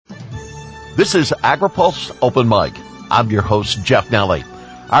This is AgriPulse Open Mic. I'm your host, Jeff Nally.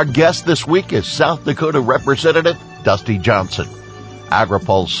 Our guest this week is South Dakota Representative Dusty Johnson.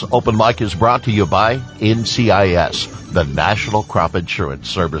 AgriPulse Open Mic is brought to you by NCIS, the National Crop Insurance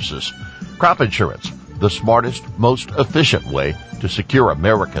Services. Crop insurance, the smartest, most efficient way to secure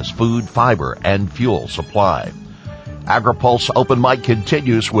America's food, fiber, and fuel supply. AgriPulse Open Mic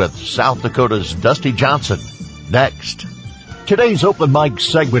continues with South Dakota's Dusty Johnson next. Today's Open Mic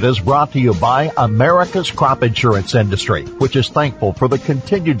segment is brought to you by America's crop insurance industry, which is thankful for the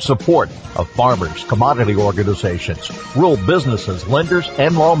continued support of farmers, commodity organizations, rural businesses, lenders,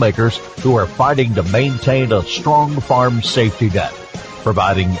 and lawmakers who are fighting to maintain a strong farm safety net.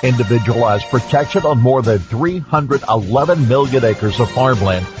 Providing individualized protection on more than 311 million acres of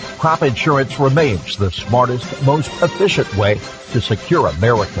farmland, crop insurance remains the smartest, most efficient way to secure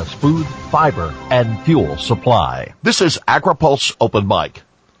America's food, fiber, and fuel supply. This is AgriPulse Open Mic.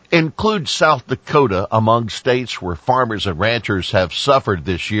 Include South Dakota among states where farmers and ranchers have suffered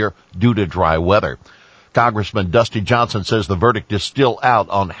this year due to dry weather. Congressman Dusty Johnson says the verdict is still out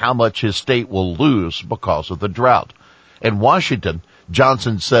on how much his state will lose because of the drought. In Washington,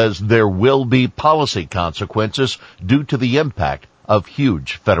 Johnson says there will be policy consequences due to the impact of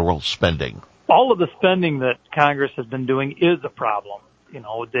huge federal spending. All of the spending that Congress has been doing is a problem. You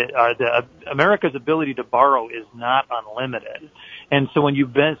know, America's ability to borrow is not unlimited. And so when you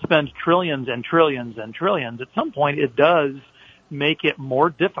spend trillions and trillions and trillions, at some point it does make it more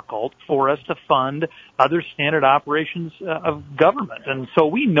difficult for us to fund other standard operations of government. And so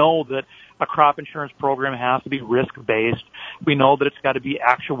we know that a crop insurance program has to be risk-based. We know that it's got to be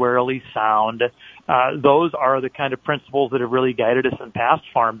actuarially sound. Those are the kind of principles that have really guided us in past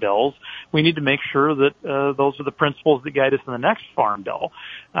farm bills. We need to make sure that those are the principles that guide us in the next farm bill.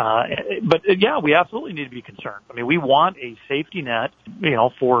 But we absolutely need to be concerned. I mean, we want a safety net,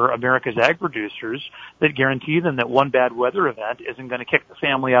 for America's ag producers that guarantee them that one bad weather event isn't going to kick the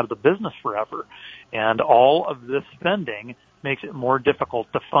family out of the business forever. And all of this spending makes it more difficult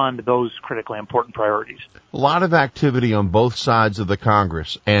to fund those critically important priorities. A lot of activity on both sides of the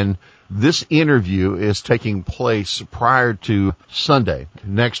Congress, and this interview is taking place prior to Sunday.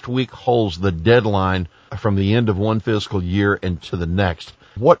 Next week holds the deadline from the end of one fiscal year into the next.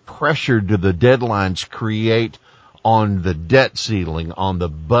 What pressure do the deadlines create on the debt ceiling, on the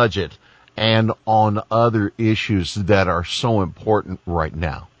budget, and on other issues that are so important right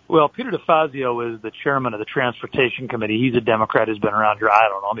now? Well, Peter DeFazio is the chairman of the Transportation Committee. He's a Democrat who's been around here,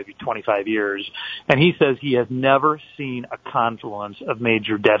 maybe 25 years. And he says he has never seen a confluence of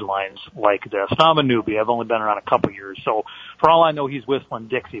major deadlines like this. Now, I'm a newbie. I've only been around a couple years. So for all I know, he's whistling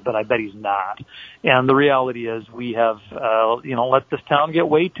Dixie, but I bet he's not. And the reality is we have, let this town get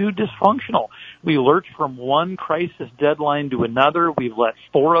way too dysfunctional. We lurch from one crisis deadline to another. We've let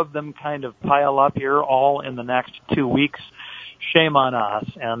 4 of them kind of pile up here all in the next 2 weeks. Shame on us.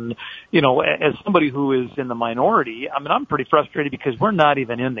 And, as somebody who is in the minority, I'm pretty frustrated because we're not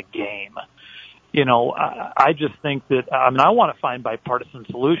even in the game. I just think that, I want to find bipartisan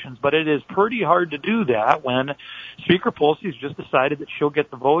solutions, but it is pretty hard to do that when Speaker Pelosi's just decided that she'll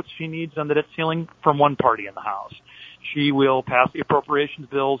get the votes she needs on the debt ceiling from one party in the House. She will pass the appropriations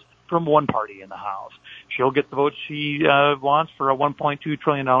bills from one party in the House. She'll get the votes she wants for a $1.2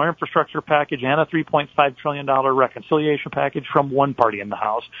 trillion infrastructure package and a $3.5 trillion reconciliation package from one party in the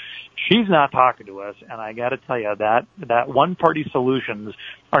House. She's not talking to us, and I got to tell you that one-party solutions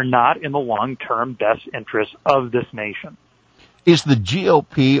are not in the long-term best interest of this nation. Is the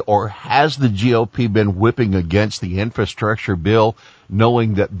GOP, or has the GOP been whipping against the infrastructure bill,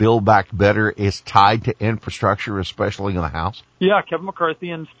 knowing that Build Back Better is tied to infrastructure, especially in the House? Yeah, Kevin McCarthy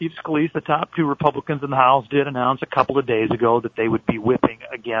and Steve Scalise, the top 2 Republicans in the House, did announce a couple of days ago that they would be whipping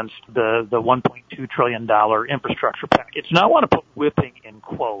against the $1.2 trillion infrastructure package. Now, I want to put whipping in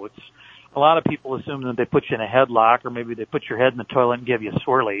quotes. A lot of people assume that they put you in a headlock, or maybe they put your head in the toilet and give you a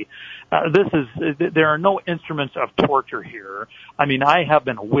swirly. There are no instruments of torture here. I have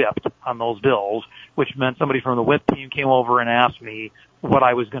been whipped on those bills, which meant somebody from the whip team came over and asked me what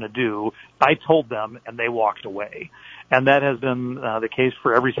I was going to do. I told them, and they walked away. And that has been the case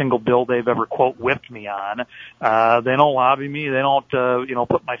for every single bill they've ever, quote, whipped me on. They don't lobby me. They don't,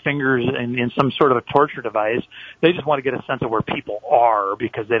 put my fingers in some sort of a torture device. They just want to get a sense of where people are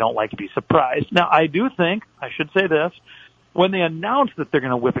because they don't like to be surprised. Now, I do think, I should say this, when they announce that they're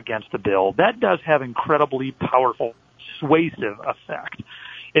going to whip against the bill, that does have incredibly powerful, persuasive effect.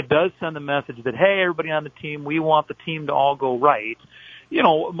 It does send a message that, hey, everybody on the team, we want the team to all go right.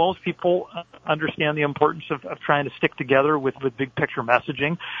 most people understand the importance of trying to stick together with big picture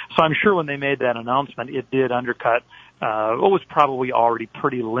messaging. So I'm sure when they made that announcement, it did undercut what was probably already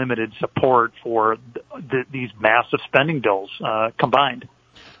pretty limited support for these massive spending bills combined.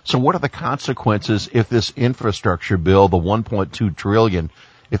 So what are the consequences if this infrastructure bill, the $1.2 trillion,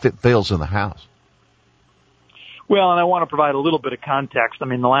 if it fails in the House? Well, and I want to provide a little bit of context. I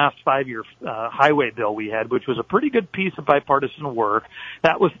mean, the last 5-year highway bill we had, which was a pretty good piece of bipartisan work,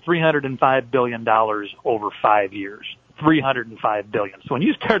 that was $305 billion over 5 years. $305 billion. So when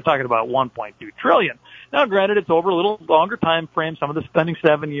you start talking about $1.2 trillion, now granted it's over a little longer time frame. Some of the spending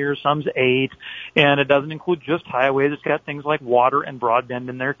 7 years, some's 8, and it doesn't include just highways. It's got things like water and broadband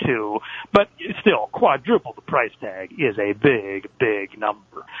in there too. But still, quadruple the price tag is a big, big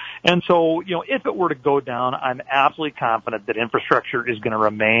number. And so, if it were to go down, I'm absolutely confident that infrastructure is going to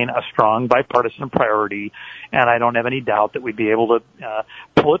remain a strong bipartisan priority, and I don't have any doubt that we'd be able to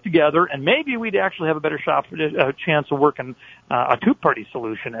pull it together, and maybe we'd actually have a better chance of working a two-party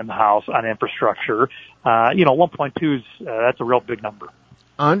solution in the House on infrastructure. 1.2 is that's a real big number.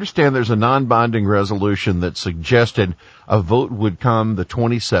 I understand there's a non-binding resolution that suggested a vote would come the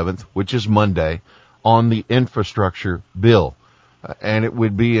 27th, which is Monday, on the infrastructure bill. And it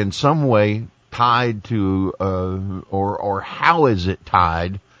would be in some way tied to, or how is it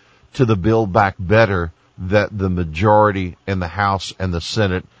tied to the Build Back Better that the majority in the House and the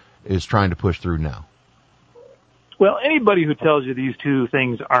Senate is trying to push through now? Well, anybody who tells you these two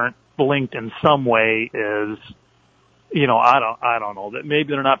things aren't linked in some way is, I don't know, that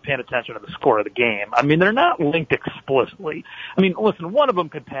maybe they're not paying attention to the score of the game. I mean, they're not linked explicitly. I mean, listen, one of them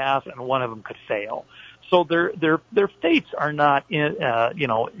could pass and one of them could fail. So their fates are not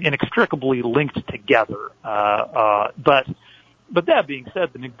inextricably linked together. But that being said,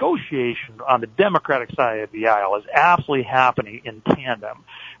 the negotiation on the Democratic side of the aisle is absolutely happening in tandem,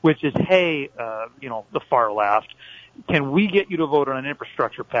 which is, hey, the far left, can we get you to vote on an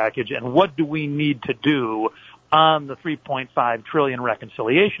infrastructure package, and what do we need to do on the $3.5 trillion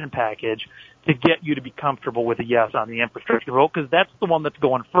reconciliation package to get you to be comfortable with a yes on the infrastructure vote, because that's the one that's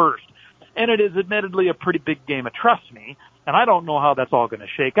going first. And it is admittedly a pretty big game of trust me, and I don't know how that's all going to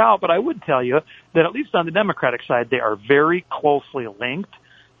shake out, but I would tell you that at least on the Democratic side, they are very closely linked,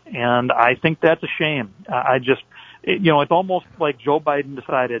 and I think that's a shame. It's almost like Joe Biden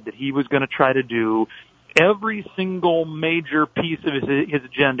decided that he was going to try to do every single major piece of his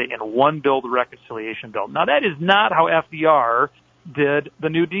agenda in one bill, the reconciliation bill. Now, that is not how FDR did the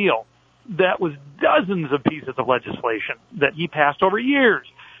New Deal. That was dozens of pieces of legislation that he passed over years.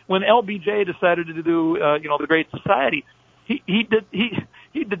 When LBJ decided to do, the Great Society, he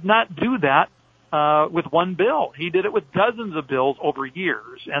did not do that with one bill. He did it with dozens of bills over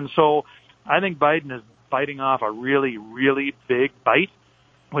years. And so I think Biden is biting off a really, really big bite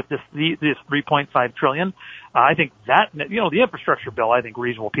with this $3.5 trillion. I think that, the infrastructure bill, I think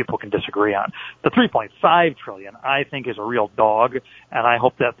reasonable people can disagree on. The $3.5 trillion, I think, is a real dog, and I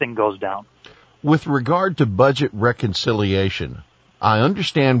hope that thing goes down. With regard to budget reconciliation, I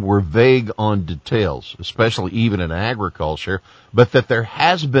understand we're vague on details, especially even in agriculture, but that there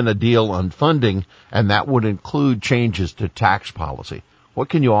has been a deal on funding, and that would include changes to tax policy. What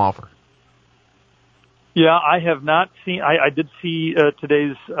can you offer? Yeah, I have not seen. I did see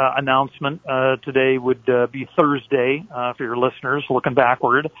today's announcement. Today would be Thursday for your listeners, looking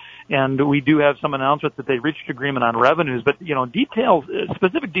backward, and we do have some announcement that they reached agreement on revenues. But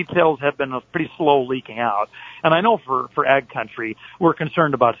specific details have been pretty slow leaking out. And I know for ag country, we're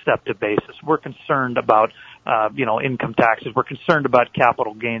concerned about step-to basis. We're concerned about income taxes. We're concerned about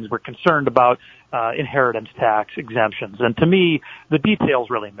capital gains. We're concerned about inheritance tax exemptions. And to me, the details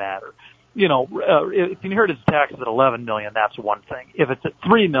really matter. If inheritance tax is at $11 million, that's one thing. If it's at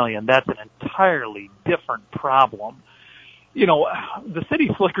 $3 million, that's an entirely different problem. The city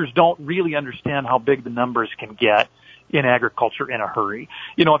slickers don't really understand how big the numbers can get in agriculture in a hurry.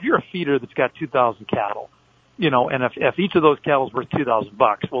 If you're a feeder that's got 2,000 cattle, and if each of those cattle is worth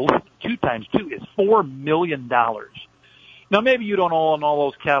 $2,000, well, 2 times 2 is $4 million. Now, maybe you don't own all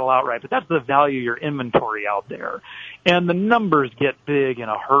those cattle outright, but that's the value of your inventory out there. And the numbers get big in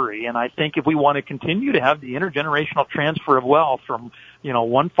a hurry. And I think if we want to continue to have the intergenerational transfer of wealth from,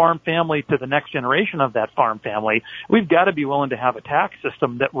 one farm family to the next generation of that farm family, we've got to be willing to have a tax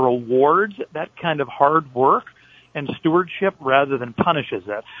system that rewards that kind of hard work and stewardship rather than punishes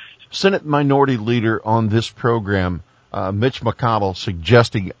it. Senate Minority Leader on this program, Mitch McConnell,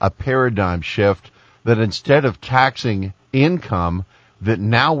 suggesting a paradigm shift that instead of taxing income, that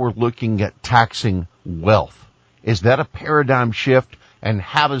now we're looking at taxing wealth. Is that a paradigm shift, and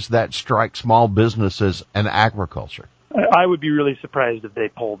how does that strike small businesses and agriculture? I would be really surprised if they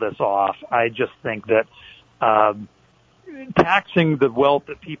pull this off. I just think that taxing the wealth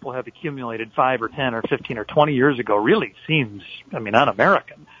that people have accumulated 5 or 10 or 15 or 20 years ago really seems,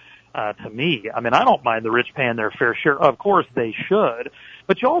 un-American to me. I don't mind the rich paying their fair share. Of course they should.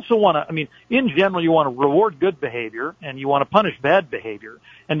 But you also want to, in general, you want to reward good behavior and you want to punish bad behavior.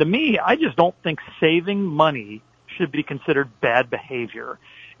 And to me, I just don't think saving money should be considered bad behavior.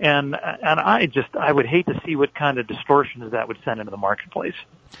 And I would hate to see what kind of distortions that would send into the marketplace.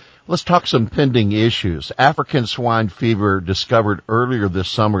 Let's talk some pending issues. African swine fever discovered earlier this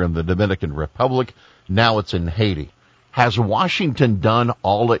summer in the Dominican Republic. Now it's in Haiti. Has Washington done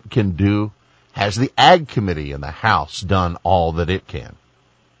all it can do? Has the Ag Committee in the House done all that it can?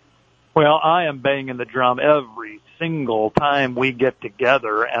 Well, I am banging the drum every single time we get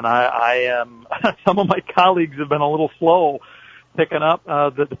together, and I am, some of my colleagues have been a little slow picking up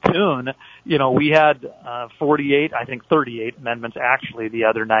the tune. We had 38, I think 38 amendments actually the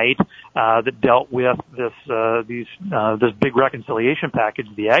other night that dealt with this big reconciliation package,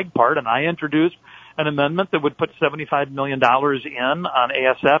 the ag part, and I introduced an amendment that would put $75 million in on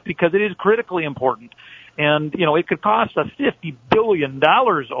ASF because it is critically important. And, it could cost us $50 billion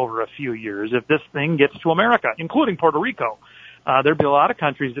over a few years if this thing gets to America, including Puerto Rico. There'd be a lot of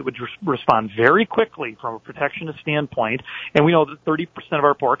countries that would respond very quickly from a protectionist standpoint. And we know that 30% of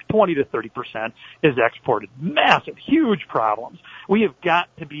our pork, 20 to 30%, is exported. Massive, huge problems. We have got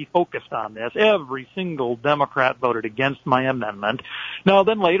to be focused on this. Every single Democrat voted against my amendment. Now,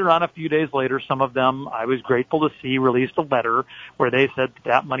 then later on, a few days later, some of them, I was grateful to see, released a letter where they said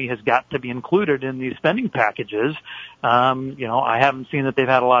that money has got to be included in these spending packages. I haven't seen that they've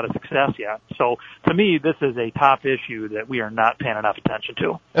had a lot of success yet. So to me, this is a top issue that we are not paying enough attention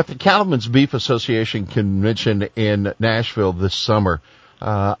to. At the Cattlemen's Beef Association convention in Nashville this summer,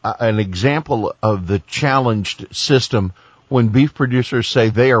 an example of the challenged system when beef producers say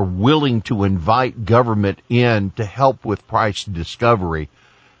they are willing to invite government in to help with price discovery.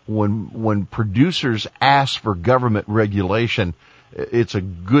 When producers ask for government regulation, it's a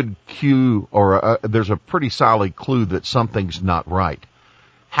good cue, or there's a pretty solid clue that something's not right.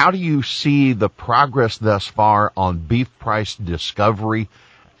 How do you see the progress thus far on beef price discovery,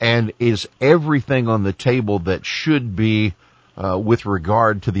 and is everything on the table that should be with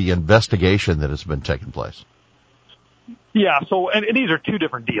regard to the investigation that has been taking place? Yeah, so, and these are two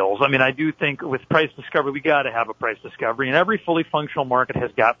different deals. I do think with price discovery, we got to have a price discovery, and every fully functional market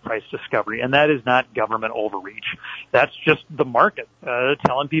has got price discovery, and that is not government overreach. That's just the market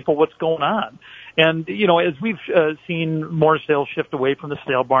telling people what's going on. And, as we've seen more sales shift away from the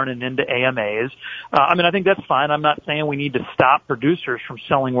sale barn and into AMAs, I think that's fine. I'm not saying we need to stop producers from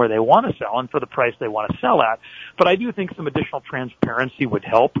selling where they want to sell and for the price they want to sell at. But I do think some additional transparency would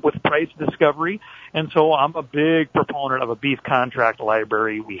help with price discovery. And so I'm a big proponent of a beef contract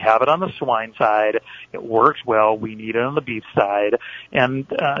library. We have it on the swine side. It works well. We need it on the beef side. And,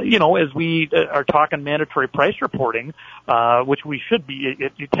 as we are talking mandatory price reporting, which we should be,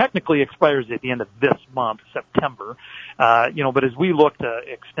 it technically expires at the end of this month, September. But as we look to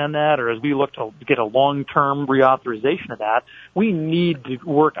extend that, or as we look to get a long-term reauthorization of that, we need to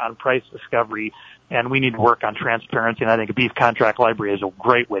work on price discovery and we need to work on transparency. And I think a beef contract library is a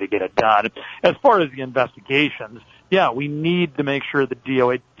great way to get it done. As far as the investigations, yeah, we need to make sure that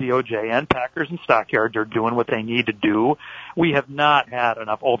DOJ and Packers and Stockyards are doing what they need to do. We have not had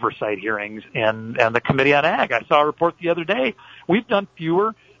enough oversight hearings and the Committee on Ag. I saw a report the other day. We've done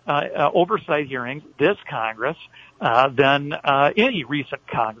fewer oversight hearings this Congress than any recent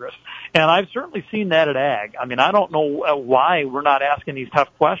Congress. And I've certainly seen that at Ag. I don't know why we're not asking these tough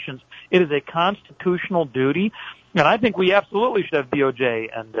questions. It is a constitutional duty. And I think we absolutely should have DOJ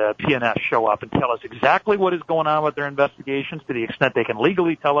and PNS show up and tell us exactly what is going on with their investigations to the extent they can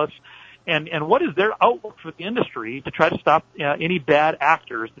legally tell us. And what is their outlook for the industry to try to stop any bad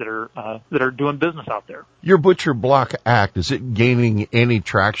actors that are doing business out there? Your Butcher Block Act, is it gaining any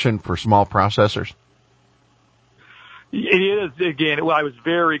traction for small processors? It is, again, well, I was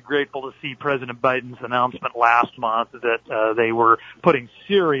very grateful to see President Biden's announcement last month that they were putting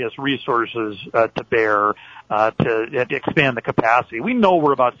serious resources to bear to expand the capacity. We know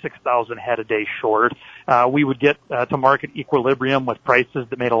we're about 6,000 head a day short. We would get to market equilibrium with prices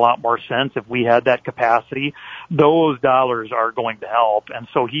that made a lot more sense if we had that capacity. Those dollars are going to help. And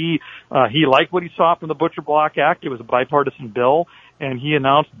so he liked what he saw from the Butcher Block Act. It was a bipartisan bill. And he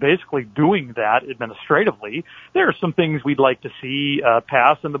announced basically doing that administratively. There are some things we'd like to see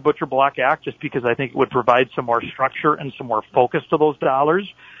pass in the Butcher Block Act just because I think it would provide some more structure and some more focus to those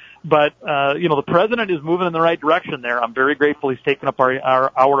dollars. But, the president is moving in the right direction there. I'm very grateful he's taken up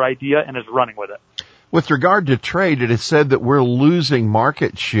our idea and is running with it. With regard to trade, it is said that we're losing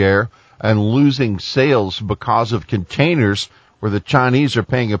market share and losing sales because of containers where the Chinese are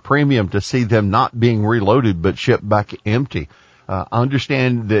paying a premium to see them not being reloaded but shipped back empty. I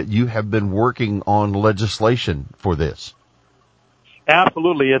understand that you have been working on legislation for this.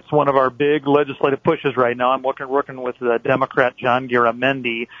 Absolutely. It's one of our big legislative pushes right now. I'm working with Democrat John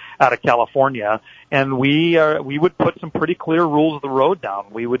Garamendi out of California, and we would put some pretty clear rules of the road down.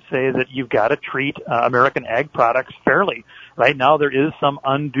 We would say that you've got to treat American ag products fairly. Right now there is some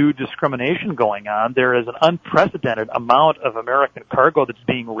undue discrimination going on. There is an unprecedented amount of American cargo that's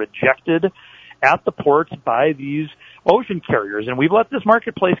being rejected at the ports by these ocean carriers, and we've let this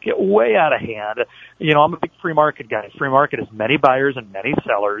marketplace get way out of hand. You know, I'm a big free market guy. Free market has many buyers and many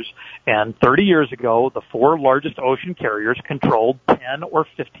sellers, and 30 years ago, the four largest ocean carriers controlled 10 or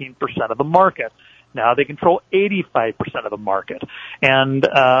 15% of the market. Now they control 85% of the market, and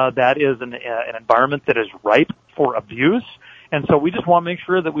that is an environment that is ripe for abuse. And so we just want to make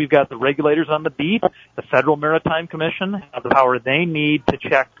sure that we've got the regulators on the beat, the Federal Maritime Commission, the power they need to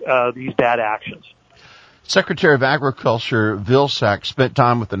check these bad actions. Secretary of Agriculture Vilsack spent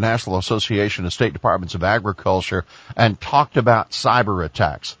time with the National Association of State Departments of Agriculture and talked about cyber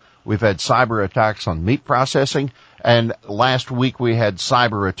attacks. We've had cyber attacks on meat processing, and last week we had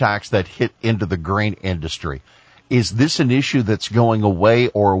cyber attacks that hit into the grain industry. Is this an issue that's going away,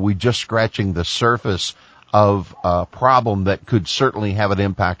 or are we just scratching the surface of a problem that could certainly have an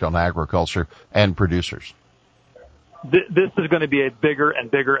impact on agriculture and producers? This is going to be a bigger and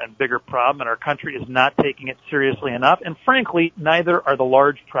bigger and bigger problem, and our country is not taking it seriously enough. And frankly, neither are the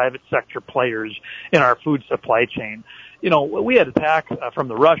large private sector players in our food supply chain. You know, we had attacks from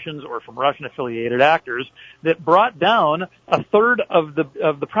the Russians or from Russian-affiliated actors that brought down a third of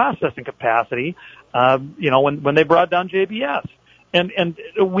the processing capacity. When they brought down JBS, and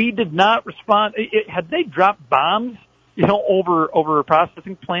we did not respond. Had they dropped bombs, over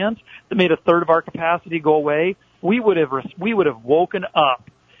processing plants that made a third of our capacity go away, we would have woken up.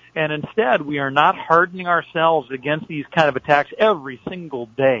 And instead, we are not hardening ourselves against these kind of attacks every single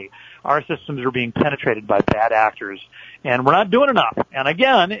day. Our systems are being penetrated by bad actors, and we're not doing enough. And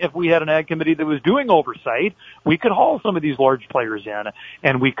again, if we had an ag committee that was doing oversight, we could haul some of these large players in,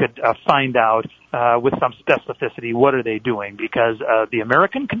 and we could find out with some specificity what are they doing, because the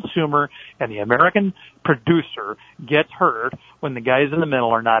American consumer and the American producer gets hurt when the guys in the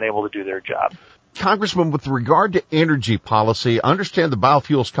middle are not able to do their job. Congressman, with regard to energy policy, I understand the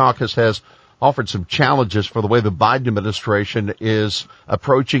Biofuels Caucus has offered some challenges for the way the Biden administration is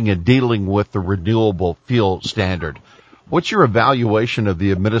approaching and dealing with the renewable fuel standard. What's your evaluation of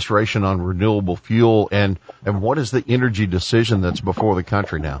the administration on renewable fuel, and what is the energy decision that's before the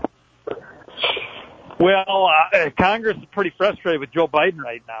country now? Well, Congress is pretty frustrated with Joe Biden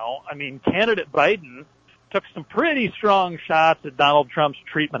right now. I mean, candidate Biden took some pretty strong shots at Donald Trump's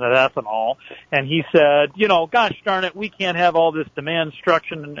treatment of ethanol, and he said, gosh darn it, we can't have all this demand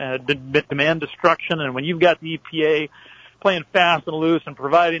destruction, and when you've got the EPA playing fast and loose and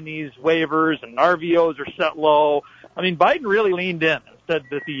providing these waivers and RVOs are set low. I mean, Biden really leaned in and said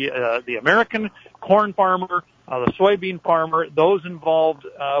that the American corn farmer, the soybean farmer, those involved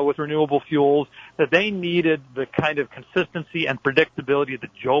with renewable fuels, that they needed the kind of consistency and predictability that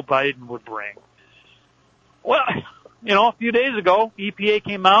Joe Biden would bring. Well, a few days ago, EPA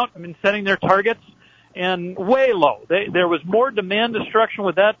came out, setting their targets, and way low. There was more demand destruction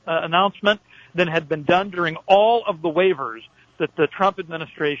with that announcement than had been done during all of the waivers that the Trump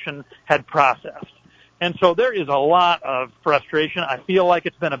administration had processed. And so there is a lot of frustration. I feel like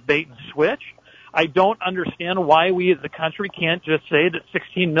it's been a bait and switch. I don't understand why we as a country can't just say that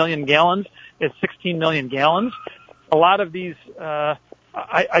 16 million gallons is 16 million gallons. A lot of these,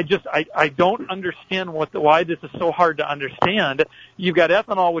 I don't understand why this is so hard to understand. You've got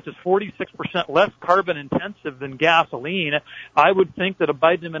ethanol, which is 46% less carbon intensive than gasoline. I would think that a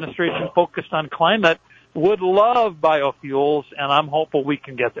Biden administration focused on climate would love biofuels, and I'm hopeful we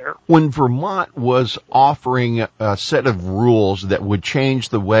can get there. When Vermont was offering a set of rules that would change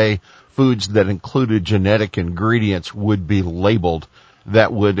the way foods that included genetic ingredients would be labeled,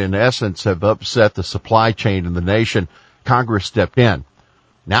 that would in essence have upset the supply chain in the nation, Congress stepped in.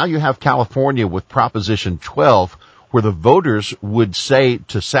 Now you have California with Proposition 12, where the voters would say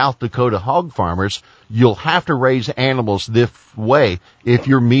to South Dakota hog farmers, you'll have to raise animals this way if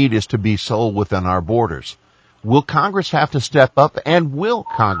your meat is to be sold within our borders. Will Congress have to step up, and will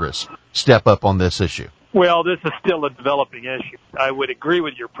Congress step up on this issue? Well, this is still a developing issue. I would agree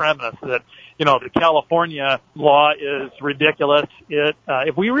with your premise that, the California law is ridiculous.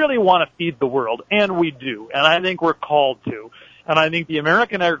 If we really want to feed the world, and we do, and I think we're called to, And I think the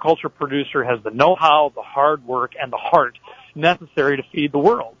American agriculture producer has the know-how, the hard work, and the heart necessary to feed the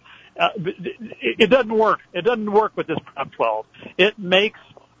world. It doesn't work. It doesn't work with this Prop 12. It makes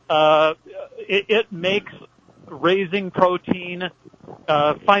raising protein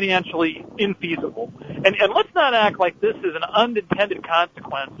financially infeasible. And let's not act like this is an unintended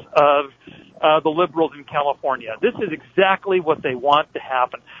consequence of the liberals in California. This is exactly what they want to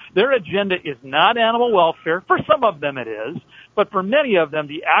happen. Their agenda is not animal welfare. For some of them it is, but for many of them,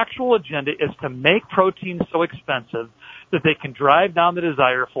 the actual agenda is to make protein so expensive that they can drive down the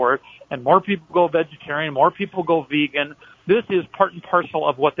desire for it, and more people go vegetarian, more people go vegan. This is part and parcel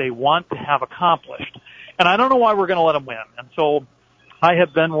of what they want to have accomplished. And I don't know why we're going to let them win. And so I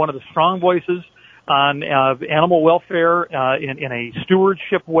have been one of the strong voices on animal welfare in a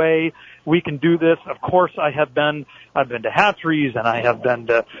stewardship way. We can do this. Of course, I've been to hatcheries, and I have been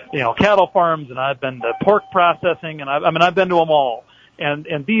to cattle farms, and I've been to pork processing, and I've been to them all.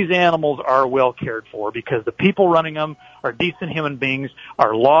 And these animals are well cared for because the people running them are decent human beings.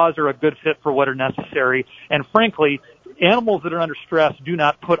 Our laws are a good fit for what are necessary. And frankly, animals that are under stress do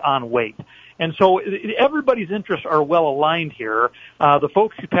not put on weight. And so everybody's interests are well aligned here. The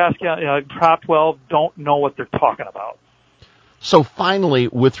folks who passed Prop 12 don't know what they're talking about. So finally,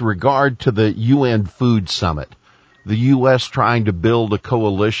 with regard to the UN Food Summit, the U.S. trying to build a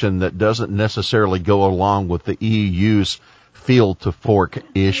coalition that doesn't necessarily go along with the EU's field to fork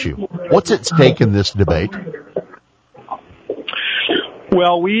issue. What's at stake in this debate?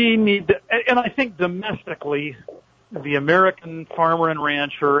 Well, we need to, and I think domestically, the American farmer and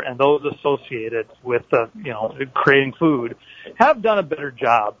rancher and those associated with creating food have done a better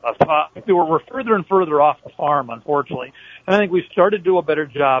job of we're further and further off the farm, unfortunately. And I think we've started to do a better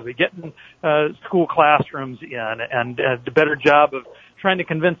job of getting school classrooms in and a better job of trying to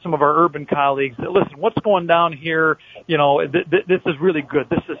convince some of our urban colleagues that, listen, what's going down here, this is really good.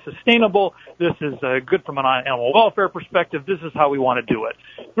 This is sustainable. This is good from an animal welfare perspective. This is how we want to do it.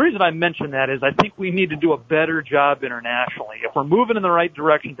 The reason I mention that is I think we need to do a better job internationally. If we're moving in the right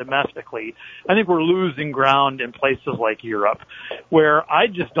direction domestically, I think we're losing ground in places like Europe, where I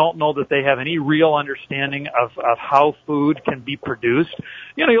just don't know that they have any real understanding of how food can be produced.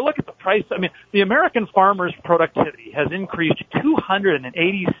 You look at the price. The American farmer's productivity has increased 287%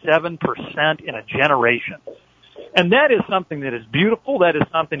 in a generation. And that is something that is beautiful. That is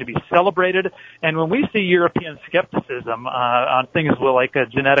something to be celebrated. And when we see European skepticism on things like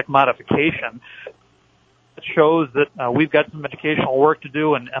genetic modification, it shows that we've got some educational work to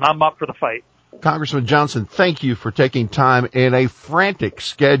do, and I'm up for the fight. Congressman Johnson, thank you for taking time in a frantic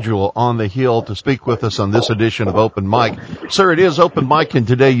schedule on the Hill to speak with us on this edition of Open Mic. Sir, it is Open Mic, and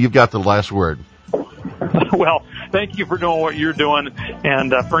today you've got the last word. Well, thank you for doing what you're doing,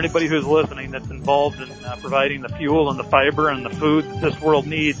 and for anybody who's listening that's involved in providing the fuel and the fiber and the food that this world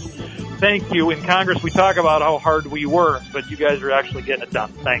needs, thank you. In Congress, we talk about how hard we work, but you guys are actually getting it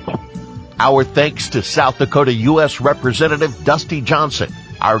done. Thanks. Our thanks to South Dakota U.S. Representative Dusty Johnson,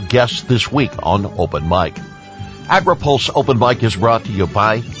 our guest this week on Open Mic. AgriPulse Open Mic is brought to you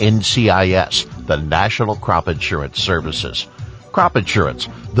by NCIS, the National Crop Insurance Services. Crop insurance,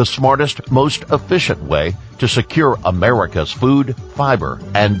 the smartest, most efficient way to secure America's food, fiber,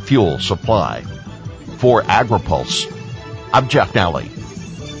 and fuel supply. For AgriPulse, I'm Jeff Nally.